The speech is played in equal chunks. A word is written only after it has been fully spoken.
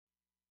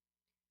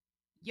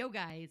Yo,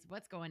 guys,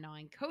 what's going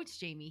on? Coach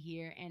Jamie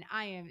here, and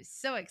I am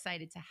so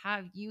excited to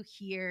have you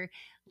here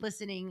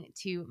listening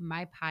to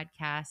my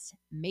podcast,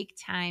 Make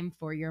Time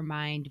for Your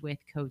Mind with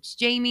Coach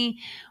Jamie,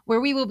 where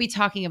we will be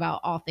talking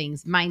about all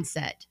things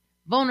mindset,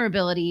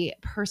 vulnerability,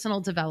 personal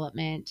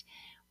development,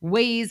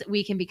 ways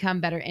we can become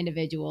better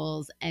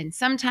individuals. And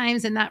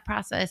sometimes in that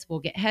process, we'll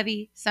get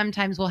heavy,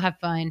 sometimes we'll have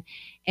fun,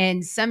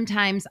 and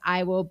sometimes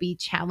I will be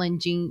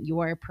challenging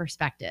your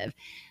perspective.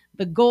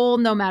 The goal,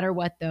 no matter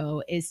what,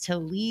 though, is to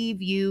leave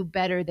you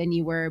better than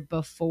you were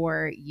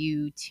before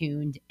you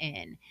tuned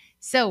in.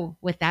 So,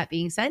 with that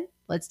being said,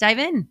 let's dive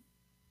in.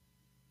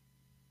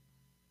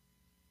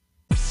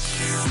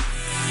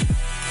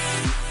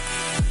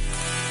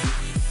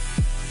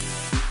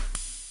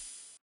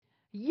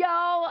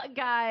 Yo,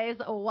 guys,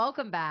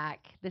 welcome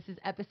back. This is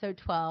episode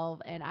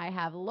 12, and I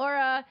have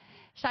Laura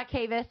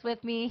Chotkevys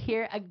with me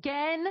here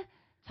again,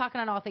 talking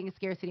on all things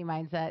scarcity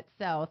mindset.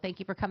 So, thank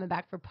you for coming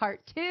back for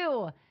part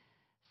 2.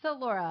 So,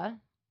 Laura,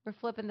 we're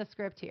flipping the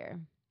script here.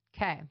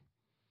 Okay.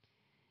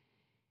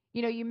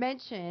 You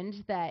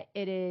mentioned that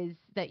it is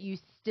that you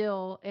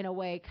still, in a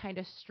way, kind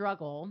of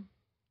struggle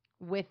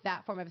with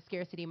that form of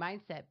scarcity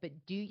mindset. But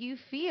do you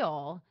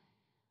feel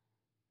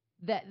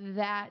that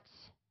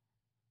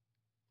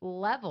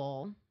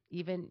level,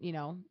 even,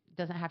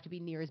 doesn't have to be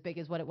near as big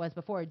as what it was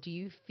before? Do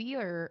you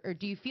feel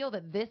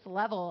that this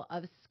level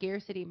of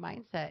scarcity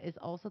mindset is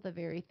also the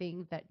very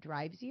thing that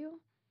drives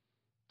you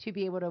to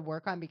be able to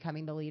work on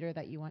becoming the leader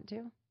that you want to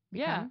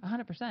become? Yeah,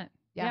 100%.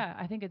 Yeah,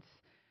 I think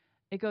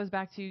it goes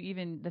back to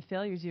even the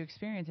failures you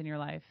experience in your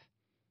life.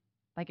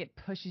 Like, it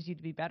pushes you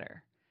to be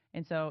better.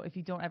 And so if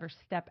you don't ever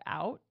step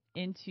out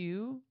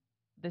into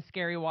the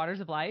scary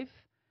waters of life,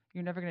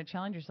 you're never going to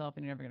challenge yourself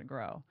and you're never going to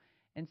grow.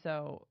 And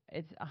so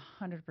it's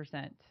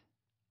 100%.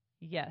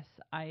 Yes,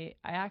 I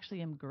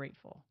actually am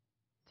grateful,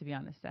 to be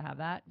honest, to have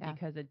that,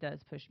 because it does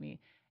push me.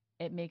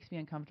 It makes me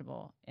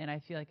uncomfortable. And I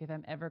feel like if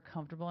I'm ever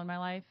comfortable in my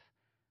life,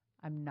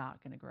 I'm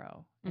not going to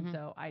grow. And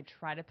so I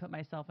try to put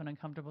myself in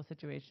uncomfortable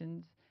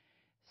situations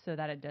so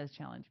that it does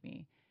challenge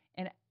me.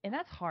 And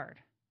that's hard,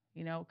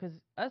 because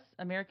us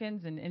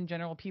Americans and in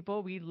general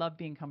people, we love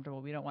being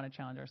comfortable. We don't want to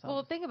challenge ourselves.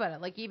 Well, think about it.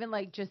 Like, even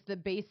like just the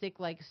basic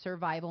like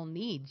survival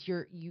needs.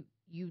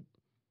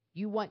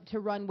 You want to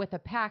run with a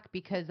pack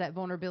because that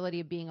vulnerability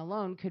of being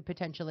alone could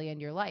potentially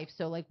end your life.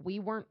 So like, we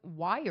weren't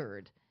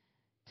wired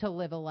to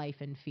live a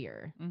life in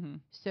fear. Mm-hmm.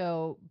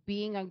 So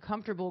being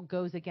uncomfortable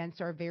goes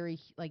against our very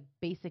like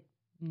basic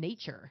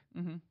nature.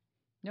 Mm-hmm.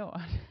 No.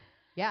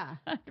 Yeah.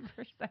 100%.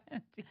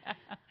 Yeah.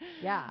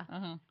 Yeah.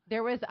 Uh-huh.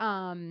 There was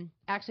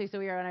actually, so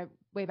we were on our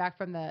way back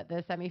from the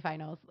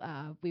semifinals.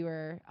 We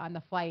were on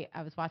the flight.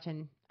 I was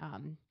watching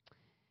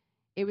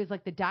it was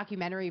like the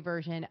documentary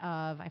version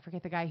of, I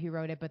forget the guy who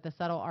wrote it, but The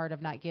Subtle Art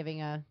of Not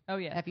Giving a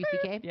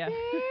F-U-C-K. Yeah.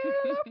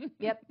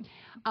 Yep.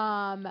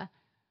 And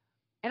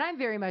I'm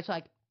very much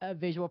like a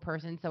visual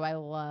person, so I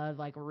love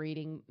like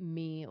reading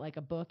me like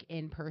a book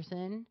in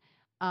person,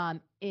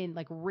 in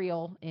like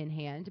real in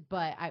hand.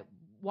 But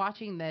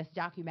watching this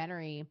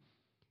documentary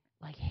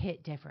like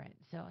hit different.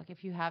 So like,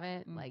 if you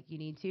haven't, like, you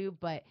need to.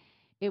 But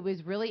it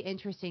was really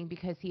interesting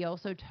because he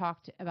also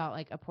talked about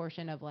like a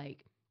portion of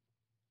like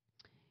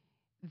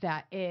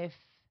that, if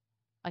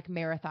like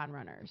marathon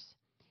runners,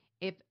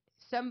 if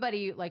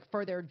somebody like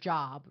for their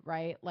job,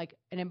 right, like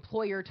an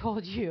employer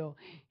told you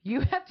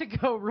have to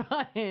go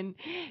run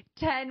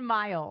 10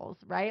 miles,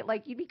 right?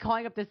 Like, you'd be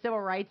calling up the Civil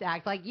Rights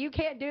Act, like, you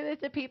can't do this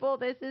to people.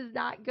 This is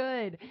not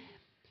good.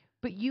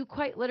 But you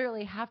quite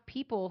literally have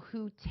people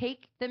who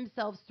take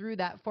themselves through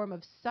that form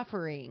of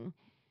suffering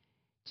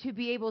to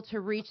be able to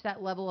reach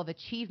that level of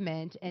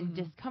achievement and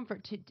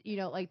discomfort, to,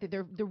 like,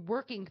 they're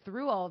working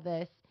through all of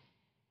this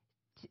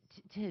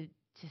to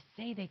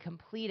say they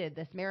completed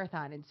this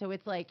marathon. And so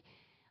it's like,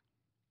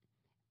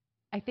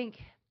 I think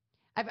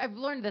I've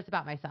learned this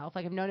about myself.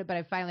 Like, I've known it, but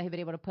I finally have been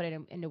able to put it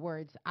into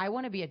words. I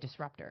want to be a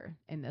disruptor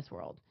in this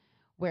world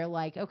where,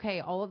 like,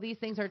 okay, all of these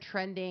things are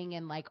trending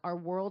and like our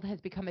world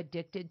has become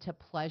addicted to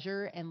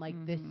pleasure and like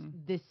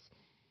this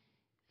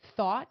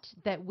thought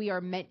that we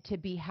are meant to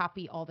be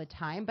happy all the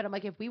time. But I'm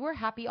like, if we were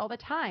happy all the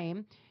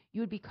time,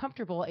 you would be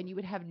comfortable and you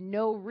would have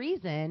no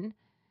reason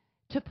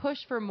to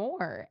push for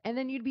more. And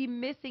then you'd be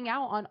missing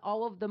out on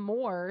all of the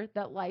more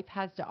that life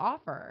has to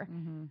offer.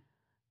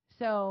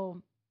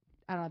 So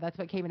I don't know. That's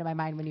what came into my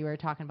mind when you were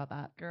talking about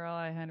that. Girl,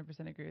 I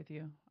 100% agree with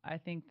you. I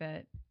think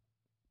that,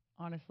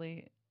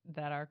 honestly,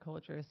 that our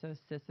culture is so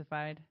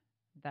sissified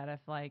that if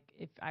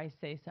I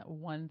say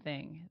one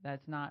thing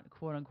that's not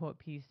quote unquote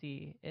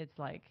PC, it's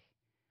like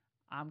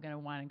I'm going to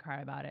whine and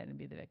cry about it and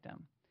be the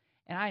victim.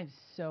 And I am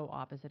so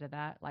opposite of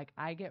that. Like,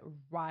 I get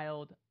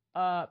riled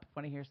up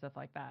when I hear stuff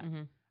like that.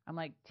 I'm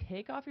like,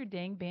 take off your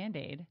dang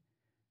Band-Aid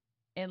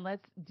and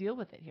let's deal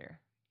with it here.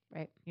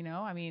 Right.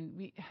 I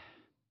mean,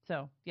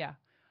 so yeah.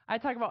 I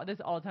talk about this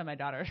all the time with my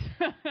daughters.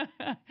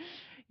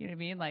 You know what I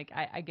mean? Like,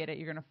 I get it.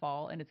 You're going to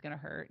fall and it's going to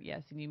hurt.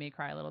 Yes. And you may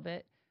cry a little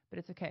bit, but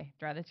it's okay.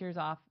 Dry the tears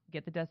off,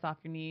 get the dust off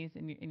your knees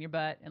and your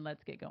butt, and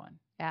let's get going.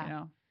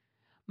 Yeah.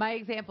 My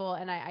example,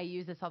 and I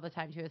use this all the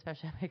time too,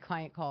 especially on my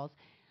client calls.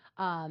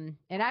 And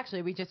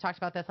actually, we just talked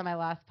about this on my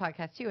last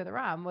podcast too with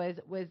Ram,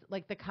 was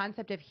like the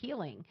concept of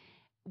healing.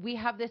 We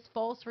have this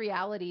false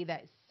reality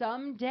that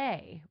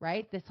someday,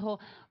 right? This whole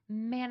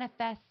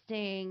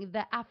manifesting,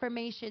 the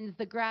affirmations,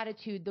 the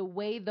gratitude, the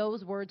way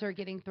those words are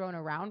getting thrown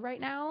around right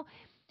now,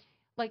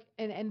 like,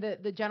 and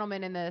the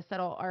gentleman in the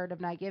subtle art of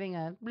not giving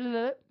a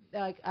bleh,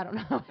 like, I don't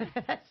know.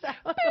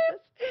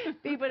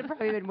 He would have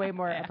probably been way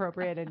more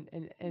appropriate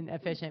and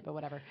efficient, but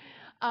whatever.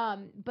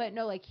 But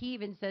no, like he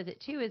even says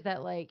it too, is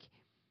that like,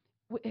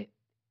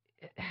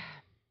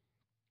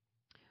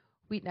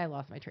 I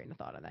lost my train of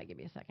thought on that. Give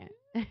me a second.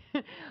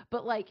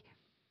 But like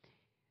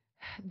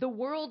the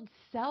world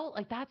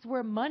like that's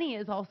where money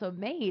is also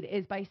made,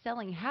 is by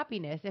selling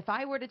happiness. If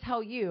I were to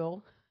tell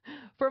you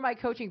for my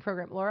coaching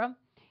program, Laura,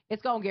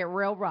 it's going to get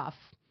real rough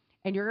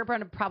and you're going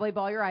to probably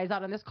bawl your eyes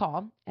out on this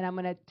call. And I'm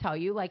going to tell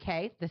you like,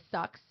 hey, this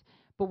sucks,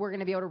 but we're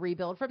going to be able to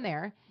rebuild from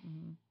there.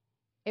 Mm-hmm.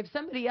 If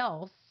somebody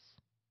else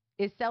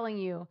is selling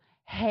you,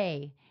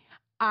 hey,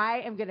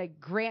 I am going to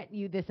grant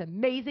you this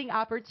amazing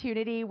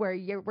opportunity where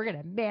we're going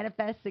to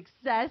manifest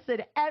success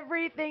and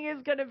everything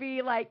is going to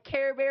be like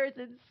Care Bears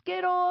and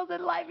Skittles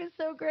and life is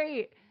so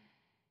great.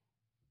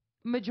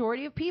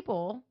 Majority of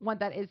people want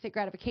that instant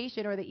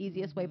gratification or the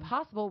easiest way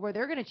possible, where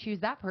they're going to choose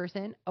that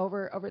person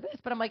over this.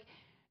 But I'm like,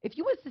 if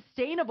you want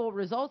sustainable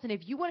results and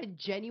if you want to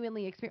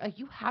genuinely experience, like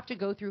you have to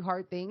go through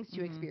hard things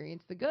to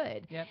experience the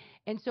good. Yep.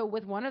 And so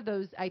with one of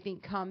those, I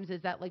think comes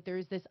is that like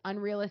there's this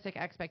unrealistic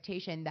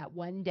expectation that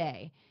one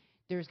day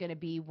there's going to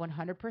be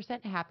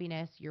 100%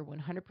 happiness. You're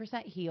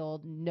 100%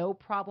 healed. No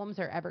problems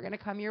are ever going to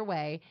come your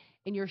way.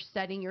 And you're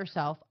setting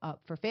yourself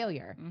up for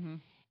failure. Mm-hmm.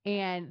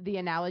 And the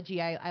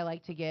analogy I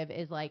like to give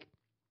is like,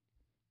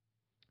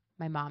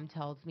 my mom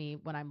tells me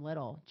when I'm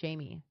little,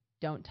 Jamie,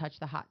 don't touch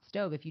the hot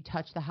stove. If you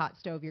touch the hot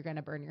stove, you're going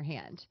to burn your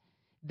hand.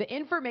 The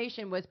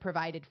information was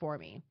provided for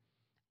me.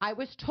 I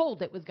was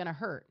told it was going to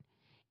hurt.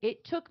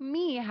 It took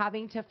me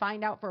having to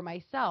find out for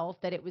myself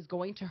that it was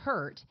going to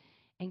hurt.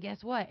 And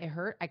guess what? It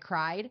hurt. I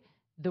cried.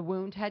 The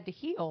wound had to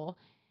heal.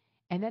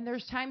 And then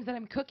there's times that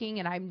I'm cooking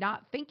and I'm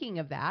not thinking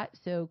of that.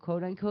 So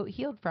quote unquote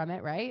healed from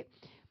it, right?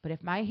 But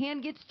if my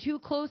hand gets too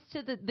close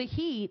to the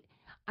heat,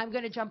 I'm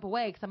going to jump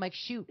away because I'm like,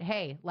 shoot,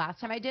 hey,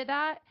 last time I did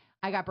that,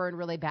 I got burned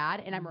really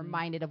bad. And I'm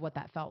reminded of what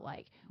that felt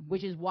like,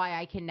 which is why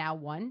I can now,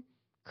 one,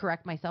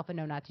 correct myself and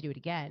know not to do it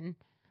again.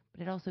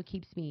 But it also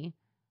keeps me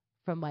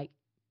from like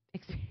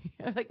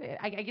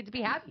I get to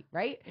be happy,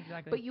 right?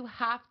 Exactly. But you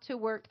have to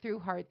work through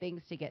hard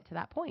things to get to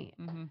that point.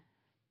 Mm-hmm.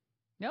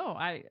 No,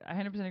 I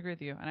 100% agree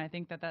with you. And I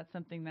think that that's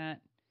something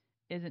that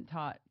isn't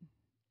taught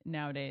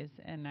nowadays.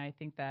 And I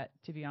think that,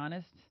 to be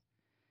honest,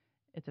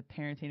 it's a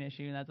parenting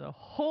issue. And that's a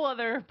whole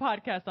other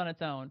podcast on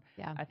its own.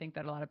 Yeah. I think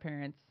that a lot of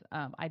parents,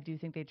 I do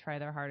think they try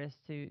their hardest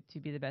to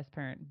be the best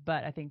parent.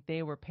 But I think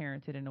they were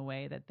parented in a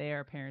way that they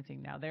are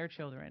parenting now their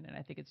children. And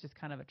I think it's just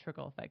kind of a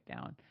trickle effect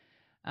down.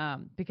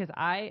 Because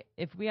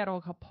if we had a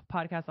whole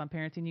podcast on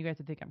parenting, you guys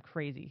would think I'm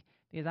crazy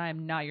because I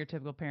am not your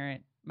typical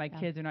parent. My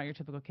kids are not your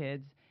typical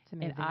kids.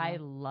 And I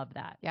love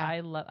that. Yeah.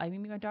 I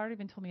mean, my daughter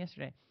even told me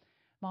yesterday,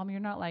 Mom, you're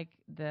not like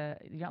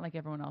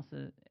everyone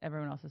else's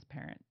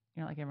parent.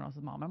 You're not like everyone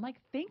else's mom. I'm like,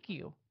 thank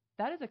you.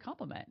 That is a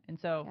compliment. And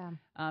so,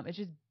 it's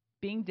just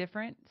being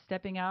different,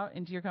 stepping out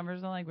into your comfort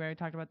zone, like we already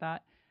talked about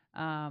that,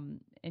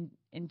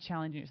 and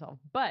challenging yourself.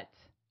 But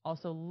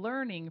also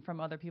learning from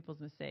other people's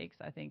mistakes,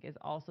 I think, is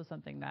also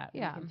something that we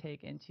can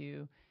take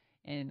into,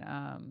 and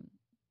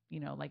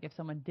like if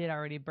someone did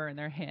already burn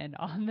their hand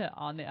on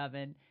the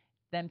oven,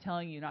 them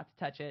telling you not to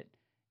touch it,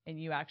 and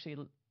you actually,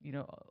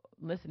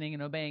 listening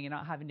and obeying and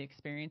not having to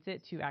experience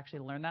it to actually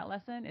learn that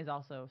lesson is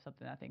also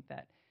something I think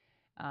that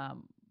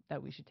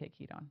that we should take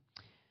heed on.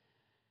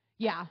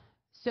 Yeah.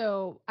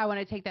 So I want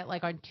to take that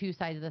like on two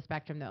sides of the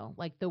spectrum though.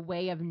 Like the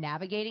way of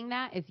navigating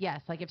that is,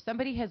 yes, like if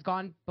somebody has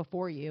gone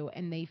before you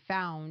and they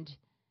found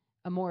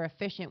a more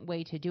efficient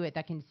way to do it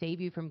that can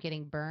save you from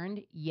getting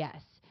burned,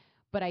 yes.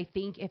 But I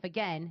think if,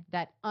 again,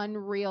 that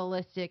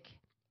unrealistic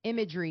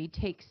imagery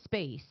takes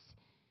space,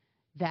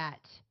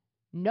 that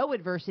no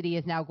adversity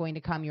is now going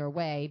to come your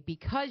way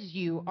because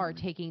you are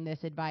taking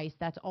this advice,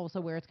 that's also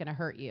where it's going to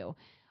hurt you.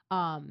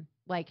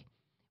 Like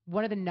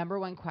one of the number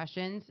one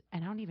questions,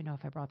 and I don't even know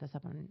if I brought this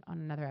up on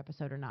another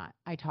episode or not.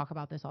 I talk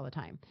about this all the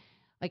time.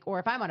 Like, or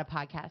if I'm on a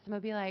podcast, I'm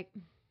going to be like,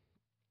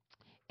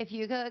 if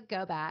you could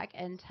go back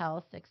and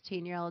tell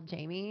 16-year-old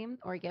Jamie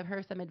or give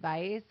her some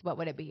advice, what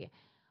would it be?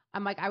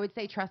 I'm like, I would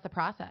say trust the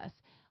process.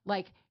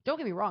 Like, don't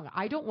get me wrong.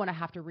 I don't want to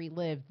have to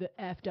relive the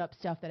effed up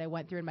stuff that I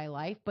went through in my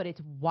life, but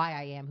it's why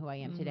I am who I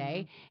am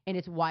today. And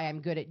it's why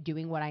I'm good at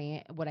doing what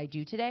I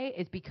do today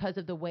is because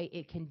of the way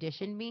it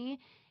conditioned me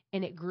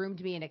and it groomed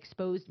me and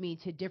exposed me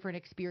to different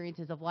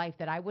experiences of life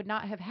that I would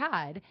not have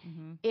had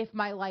if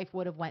my life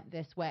would have went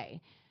this way.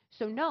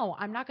 So no,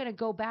 I'm not going to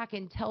go back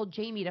and tell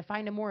Jamie to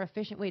find a more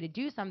efficient way to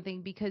do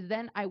something because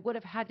then I would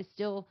have had to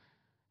still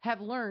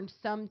have learned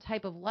some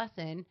type of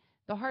lesson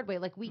the hard way.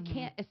 Like we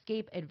can't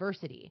escape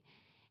adversity.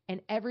 And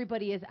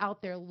everybody is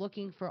out there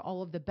looking for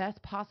all of the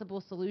best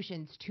possible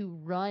solutions to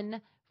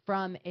run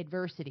from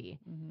adversity,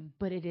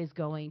 but it is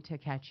going to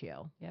catch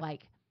you. Yep.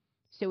 Like,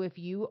 so if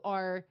you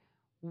are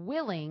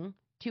willing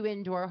to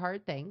endure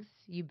hard things,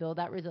 you build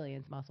that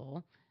resilience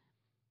muscle.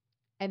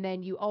 And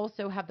then you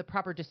also have the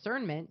proper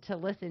discernment to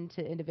listen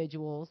to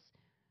individuals.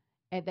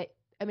 And that,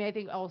 I mean, I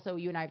think also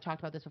you and I have talked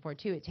about this before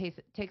too. It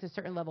takes a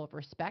certain level of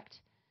respect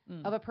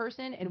of a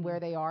person and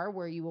where they are,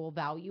 where you will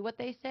value what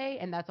they say.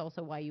 And that's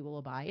also why you will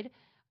abide.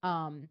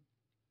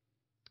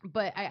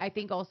 But I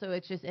think also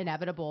it's just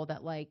inevitable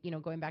that, like, you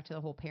know, going back to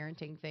the whole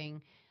parenting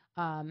thing,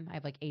 I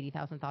have like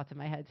 80,000 thoughts in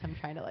my head, so I'm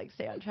trying to like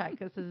stay on track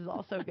because this is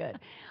all so good.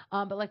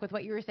 But like with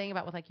what you were saying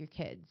about with like your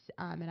kids,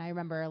 and I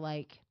remember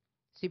like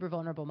super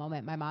vulnerable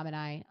moment. My mom and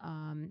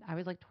I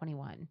was like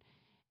 21,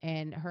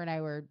 and her and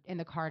I were in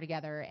the car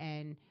together,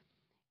 and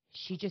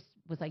she just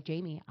was like,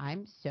 Jamie,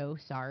 I'm so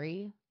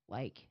sorry.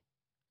 Like,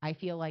 I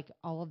feel like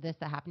all of this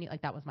that happened to you,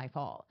 like that was my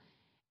fault.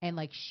 And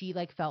like she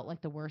like felt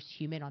like the worst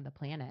human on the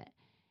planet.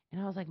 And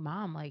I was like,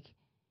 Mom, like,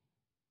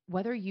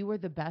 whether you were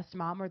the best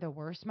mom or the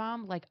worst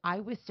mom, like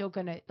I was still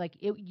gonna like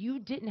it, you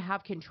didn't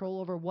have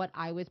control over what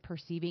I was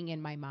perceiving in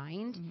my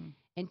mind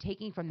and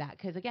taking from that.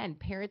 Because again,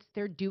 parents,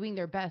 they're doing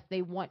their best.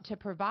 They want to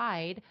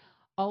provide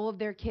all of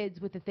their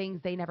kids with the things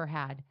they never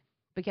had.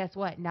 But guess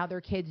what? Now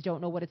their kids don't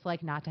know what it's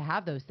like not to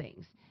have those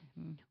things.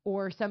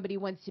 Or somebody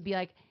wants to be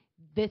like,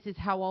 this is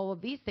how all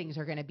of these things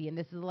are going to be, and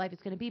this is the life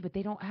it's going to be, but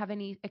they don't have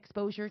any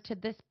exposure to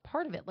this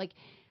part of it. Like,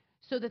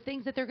 so the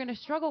things that they're going to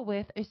struggle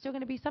with is still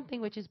going to be something,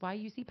 which is why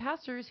you see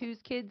pastors whose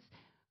kids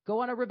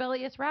go on a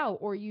rebellious route,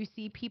 or you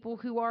see people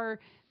who are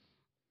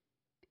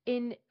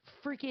in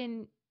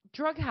freaking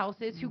drug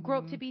houses who grow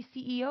up to be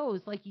CEOs.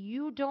 Like,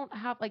 you don't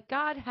have, like,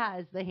 God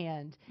has the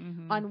hand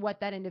on what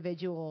that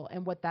individual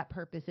and what that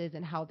purpose is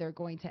and how they're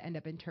going to end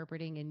up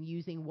interpreting and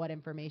using what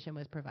information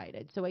was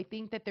provided. So I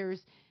think that there's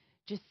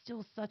just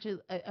still such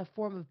a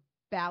form of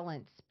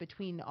balance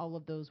between all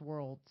of those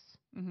worlds,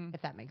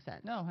 if that makes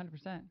sense. No,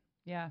 100%.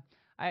 Yeah.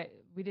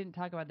 We didn't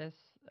talk about this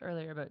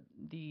earlier, but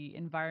the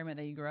environment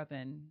that you grew up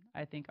in,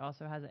 I think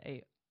also has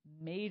a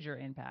major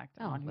impact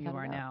on who you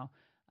are now.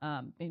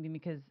 Maybe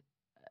because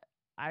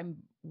I'm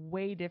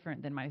way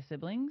different than my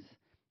siblings,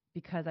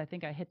 because I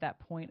think I hit that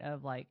point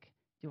of like,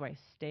 do I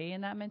stay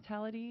in that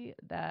mentality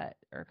that,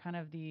 or kind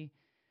of the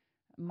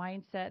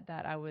mindset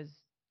that I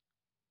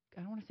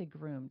don't want to say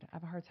groomed. I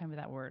have a hard time with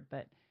that word,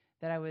 but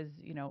that I was,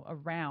 you know,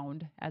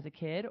 around as a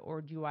kid,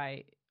 or do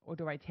I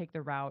take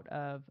the route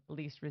of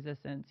least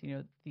resistance, you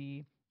know,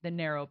 the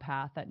narrow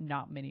path that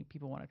not many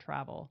people want to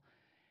travel.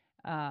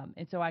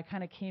 And so I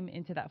kind of came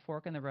into that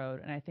fork in the road,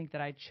 and I think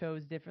that I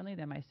chose differently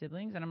than my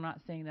siblings. And I'm not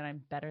saying that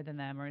I'm better than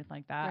them or anything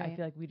like that. Right. I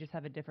feel like we just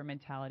have a different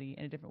mentality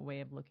and a different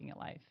way of looking at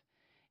life.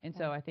 And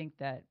so I think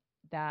that,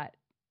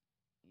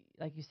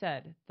 like you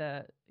said,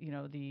 the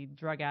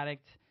drug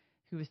addict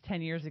who was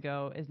 10 years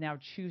ago is now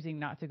choosing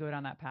not to go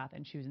down that path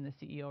and choosing the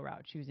CEO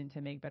route, choosing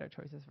to make better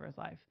choices for his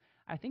life.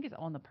 I think it's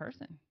all in the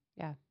person.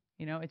 Yeah.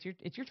 You know, it's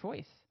your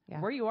choice.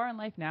 Yeah. Where you are in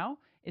life now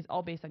is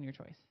all based on your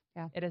choice.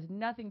 Yeah. It has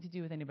nothing to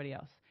do with anybody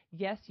else.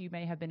 Yes, you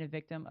may have been a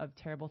victim of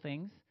terrible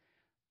things,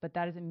 but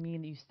that doesn't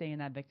mean that you stay in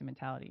that victim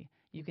mentality.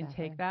 You can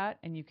take that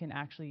and you can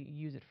actually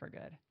use it for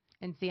good.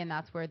 And see, and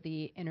that's where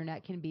the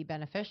internet can be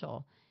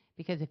beneficial,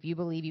 because if you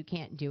believe you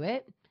can't do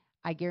it,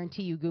 I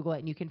guarantee you Google it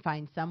and you can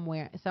find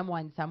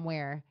someone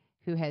somewhere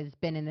who has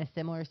been in a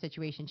similar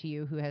situation to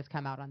you who has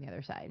come out on the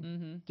other side.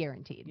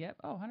 Guaranteed. Yep.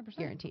 Oh, 100%.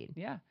 Guaranteed.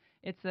 Yeah.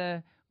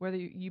 It's whether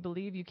you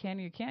believe you can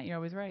or you can't, you're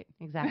always right.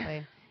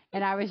 Exactly.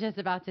 And I was just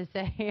about to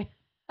say,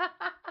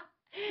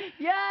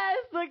 yes,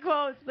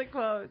 the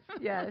quotes.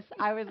 Yes.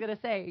 I was going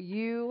to say,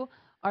 you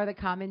are the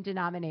common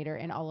denominator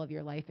in all of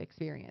your life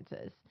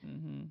experiences.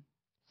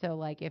 So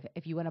like,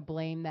 if you want to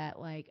blame that,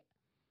 like,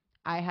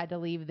 I had to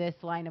leave this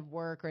line of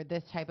work, or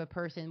this type of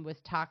person was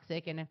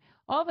toxic, and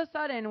all of a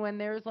sudden when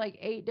there's like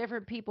 8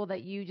 different people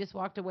that you just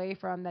walked away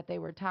from that they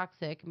were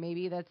toxic,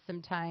 maybe that's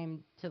some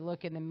time to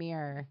look in the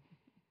mirror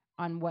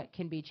on what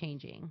can be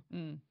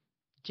changing.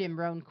 Jim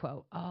Rohn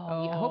quote.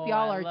 I hope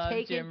y'all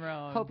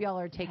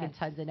are taking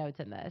tons of notes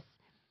in this.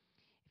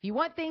 If you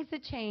want things to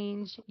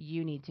change,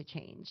 you need to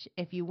change.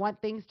 If you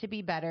want things to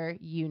be better,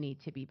 you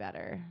need to be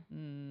better.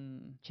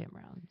 Jim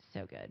Rohn,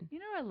 so good. You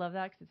know, I love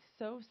that because it's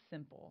so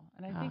simple.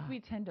 And I think we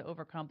tend to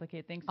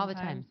overcomplicate things all the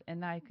time.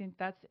 And I think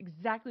that's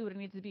exactly what it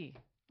needs to be.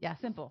 Yes.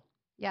 Simple.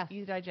 Yes.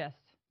 Easy to digest.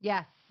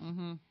 Yes.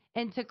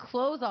 And to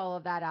close all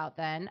of that out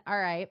then, all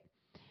right,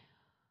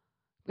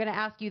 I'm going to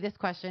ask you this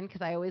question,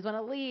 because I always want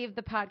to leave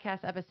the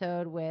podcast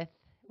episode with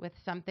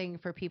something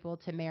for people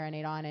to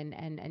marinate on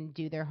and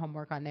do their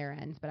homework on their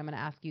ends. But I'm going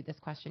to ask you this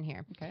question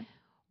here. Okay.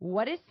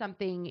 What is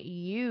something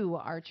you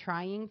are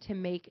trying to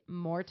make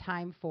more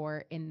time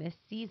for in this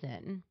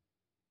season,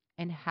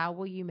 and how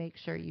will you make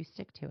sure you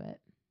stick to it?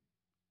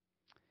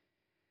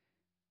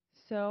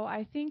 So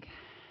I think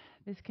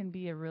this can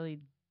be a really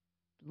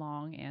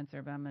long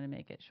answer, but I'm going to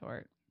make it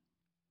short.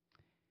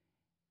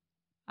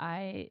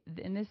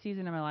 In this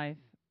season of my life,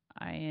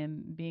 I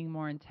am being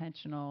more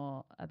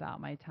intentional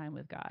about my time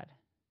with God.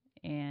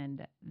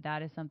 And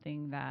that is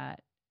something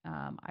that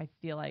I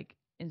feel like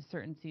in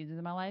certain seasons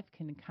of my life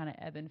can kind of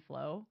ebb and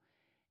flow.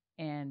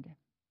 And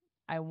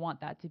I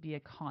want that to be a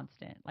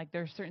constant. Like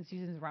there's certain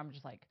seasons where I'm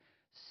just like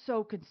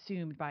so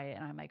consumed by it.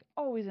 And I'm like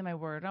always in my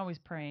word, always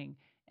praying.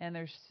 And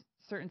there's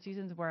certain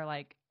seasons where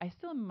like I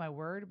still am in my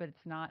word, but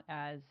it's not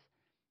as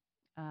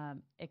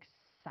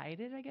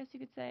excited, I guess you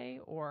could say,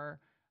 or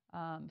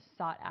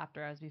sought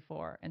after as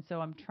before. And so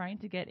I'm trying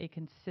to get a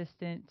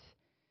consistent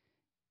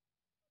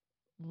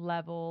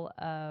level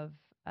of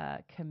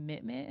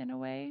commitment in a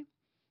way.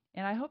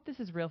 And I hope this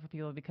is real for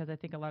people, because I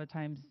think a lot of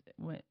times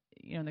when,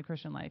 in the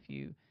Christian life,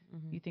 you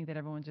think that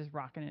everyone's just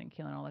rocking it and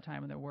killing all the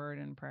time in their word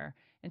and prayer.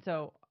 And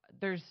so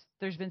there's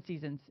been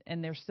seasons,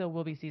 and there still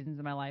will be seasons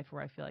in my life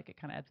where I feel like it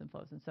kind of ebbs and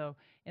flows. And so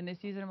in this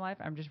season of life,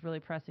 I'm just really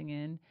pressing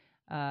in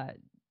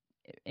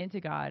into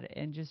God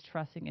and just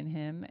trusting in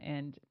Him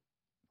and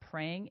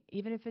praying,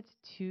 even if it's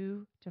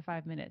 2 to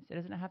 5 minutes. It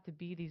doesn't have to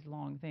be these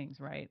long things,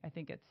 right? I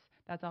think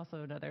that's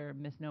also another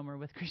misnomer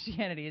with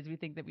Christianity, is we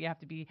think that we have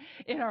to be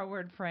in our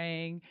word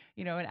praying,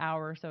 an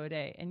hour or so a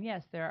day. And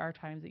yes, there are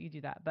times that you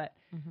do that, but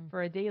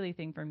for a daily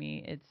thing for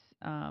me,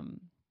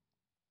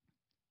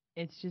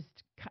 it's just,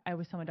 I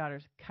always tell my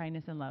daughters,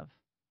 kindness and love.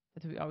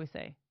 That's what we always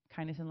say,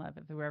 kindness and love.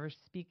 If we're ever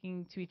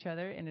speaking to each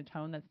other in a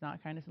tone that's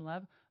not kindness and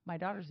love, my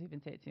daughters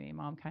even say it to me,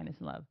 Mom, kindness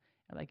and love.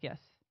 I'm like, yes,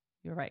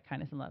 you're right,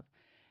 kindness and love.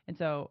 And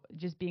so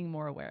just being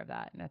more aware of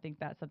that. And I think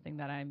that's something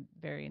that I'm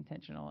very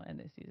intentional in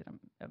this season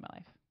of my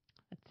life.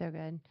 That's so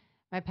good.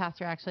 My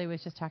pastor actually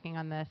was just talking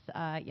on this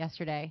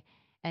yesterday,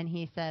 and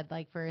he said,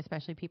 like, for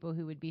especially people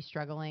who would be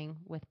struggling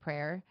with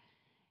prayer,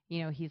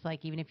 he's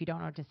like, even if you don't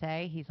know what to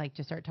say, he's like,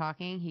 just start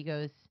talking. He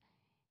goes,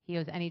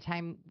 any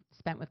time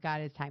spent with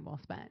God is time well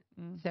spent.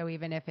 So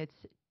even if it's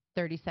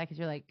 30 seconds,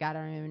 you're like, God,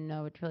 I don't even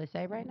know what to really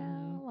say right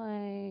now.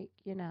 Like,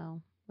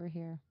 we're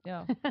here.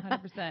 Yeah,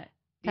 100%.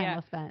 Time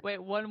well spent.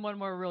 Wait, one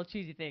more real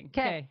cheesy thing.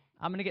 Okay.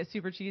 I'm going to get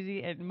super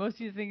cheesy, and most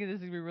of you think this is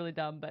going to be really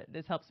dumb, but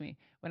this helps me.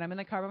 When I'm in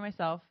the car by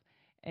myself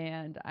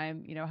and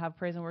I'm, have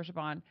praise and worship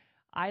on,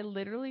 I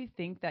literally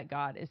think that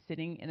God is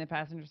sitting in the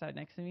passenger side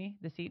next to me,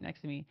 the seat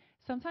next to me.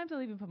 Sometimes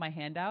I'll even put my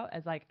hand out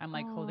as like, I'm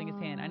like holding his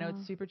hand. I know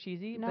it's super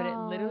cheesy, but it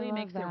literally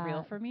makes it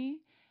real for me.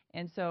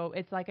 And so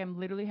it's like I'm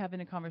literally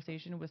having a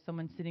conversation with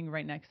someone sitting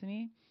right next to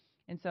me.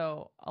 And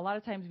so a lot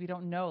of times we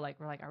don't know, like,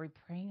 we're like, are we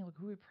praying? Like,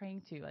 who are we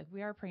praying to? Like,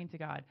 we are praying to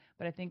God.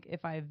 But I think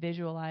if I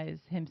visualize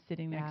Him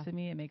sitting next to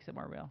me, it makes it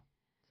more real.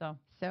 So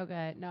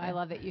good. No, I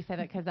love that you said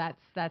that, because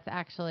that's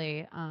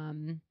actually,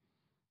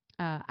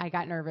 I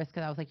got nervous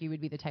because I was like, you would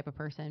be the type of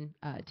person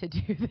to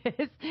do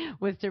this,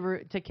 was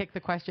to kick the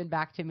question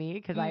back to me,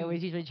 because I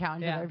always usually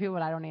challenge other people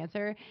when I don't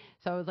answer.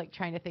 So I was like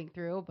trying to think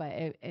through,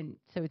 and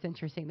so it's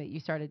interesting that you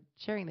started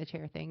sharing the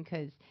chair thing,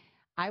 because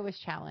I was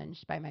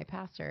challenged by my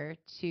pastor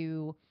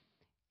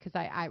because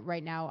I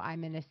right now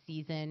I'm in a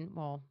season,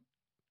 well,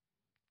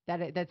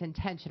 that's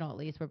intentional, at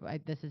least, where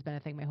this has been a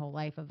thing my whole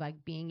life, of like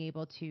being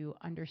able to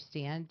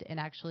understand and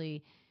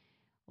actually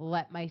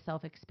let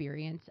myself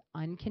experience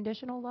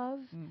unconditional love,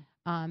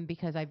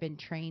 because I've been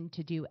trained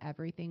to do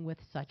everything with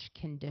such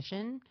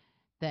condition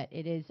that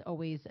it is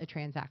always a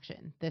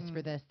transaction. This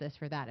for this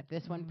for that. If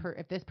this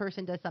if this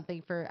person does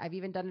something for, I've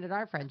even done it in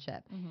our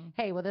friendship.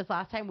 Hey, well, this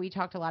last time we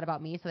talked a lot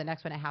about me, so the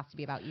next one it has to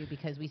be about you,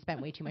 because we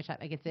spent way too much time.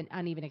 Like, it's an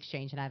uneven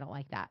exchange, and I don't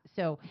like that.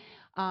 So,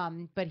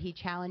 but he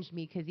challenged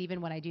me, because even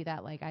when I do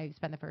that, like, I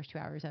spend the first 2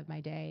 hours of my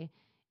day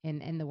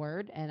in the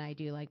Word, and I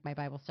do like my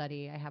Bible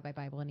study. I have my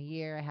Bible in a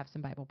year. I have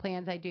some Bible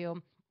plans I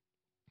do.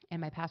 And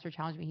my pastor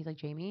challenged me. He's like,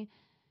 Jamie,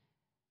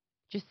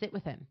 just sit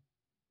with Him.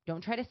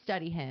 Don't try to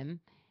study Him.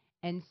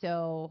 And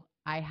so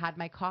I had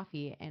my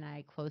coffee, and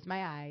I closed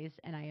my eyes,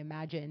 and I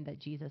imagined that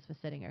Jesus was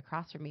sitting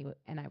across from me,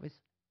 and I was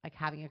like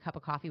having a cup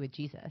of coffee with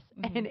Jesus.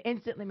 And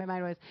instantly my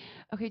mind was,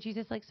 okay,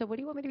 Jesus, like, so what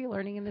do you want me to be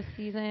learning in this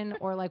season?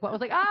 Or like, what was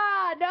like,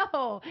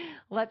 no,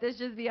 let this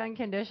just be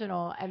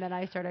unconditional. And then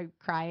I started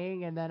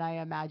crying, and then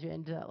I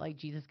imagined that like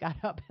Jesus got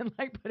up and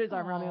like put His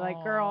arm around me,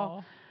 like,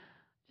 girl,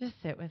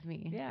 just sit with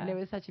me. Yeah. And it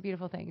was such a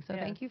beautiful thing. So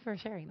thank you for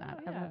sharing that.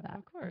 Oh, I love that.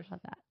 Of course. I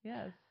love that.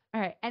 Yes. All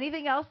right.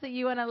 Anything else that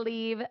you want to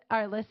leave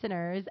our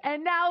listeners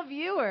and now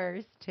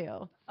viewers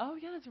too? Oh,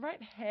 yeah, that's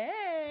right.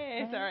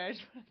 Hey. Sorry, I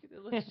just want to get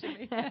a little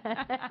shimmy.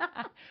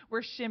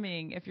 We're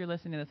shimmying if you're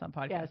listening to this on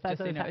podcast. Yes, that's just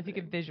so you know, if you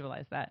can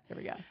visualize that. Here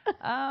we go.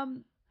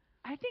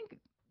 I think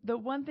the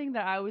one thing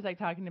that I always like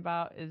talking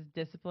about is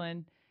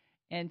discipline.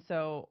 And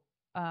so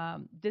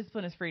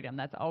discipline is freedom.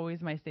 That's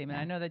always my statement.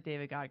 I know that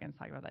David Goggins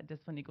talked about that.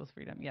 Discipline equals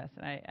freedom. Yes.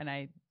 And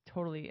I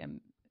totally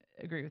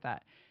agree with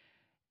that.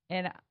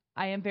 And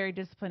I am very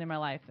disciplined in my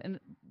life,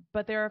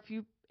 but there are a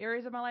few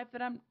areas of my life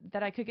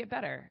that I could get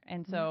better.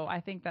 And so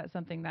I think that's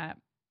something that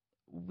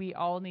we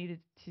all needed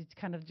to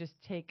kind of just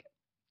take,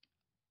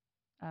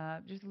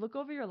 just look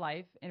over your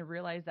life and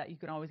realize that you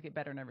can always get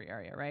better in every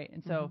area. Right.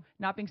 And so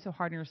not being so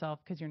hard on yourself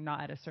because you're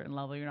not at a certain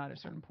level, you're not at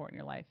a certain point in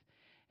your life.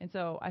 And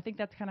so I think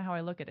that's kind of how I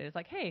look at it. It's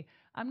like, hey,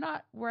 I'm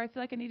not where I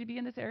feel like I need to be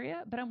in this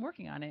area, but I'm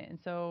working on it. And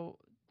so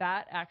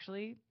that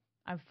actually,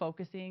 I'm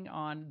focusing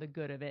on the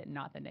good of it,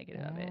 not the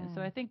negative of it. And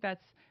so I think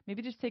that's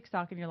maybe just take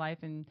stock in your life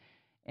and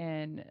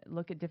and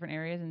look at different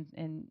areas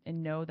and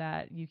know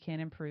that you can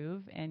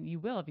improve, and you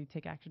will if you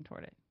take action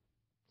toward it.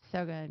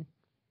 So good.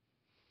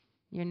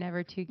 You're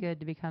never too good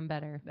to become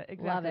better.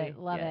 Exactly. Love it.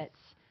 Love Yes. it.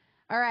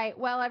 All right.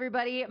 Well,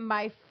 everybody,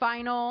 my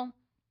final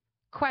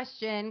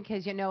question,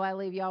 because I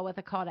leave y'all with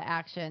a call to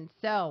action.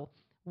 So,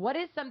 what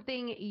is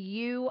something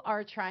you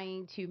are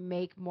trying to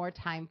make more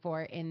time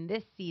for in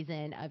this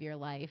season of your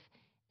life,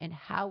 and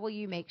how will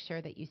you make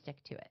sure that you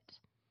stick to it?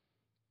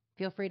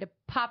 Feel free to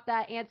pop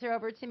that answer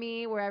over to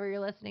me wherever you're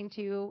listening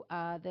to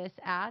this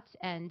at.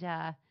 And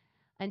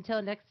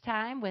until next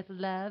time, with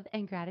love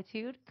and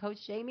gratitude, Coach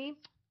Jamie,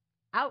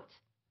 out.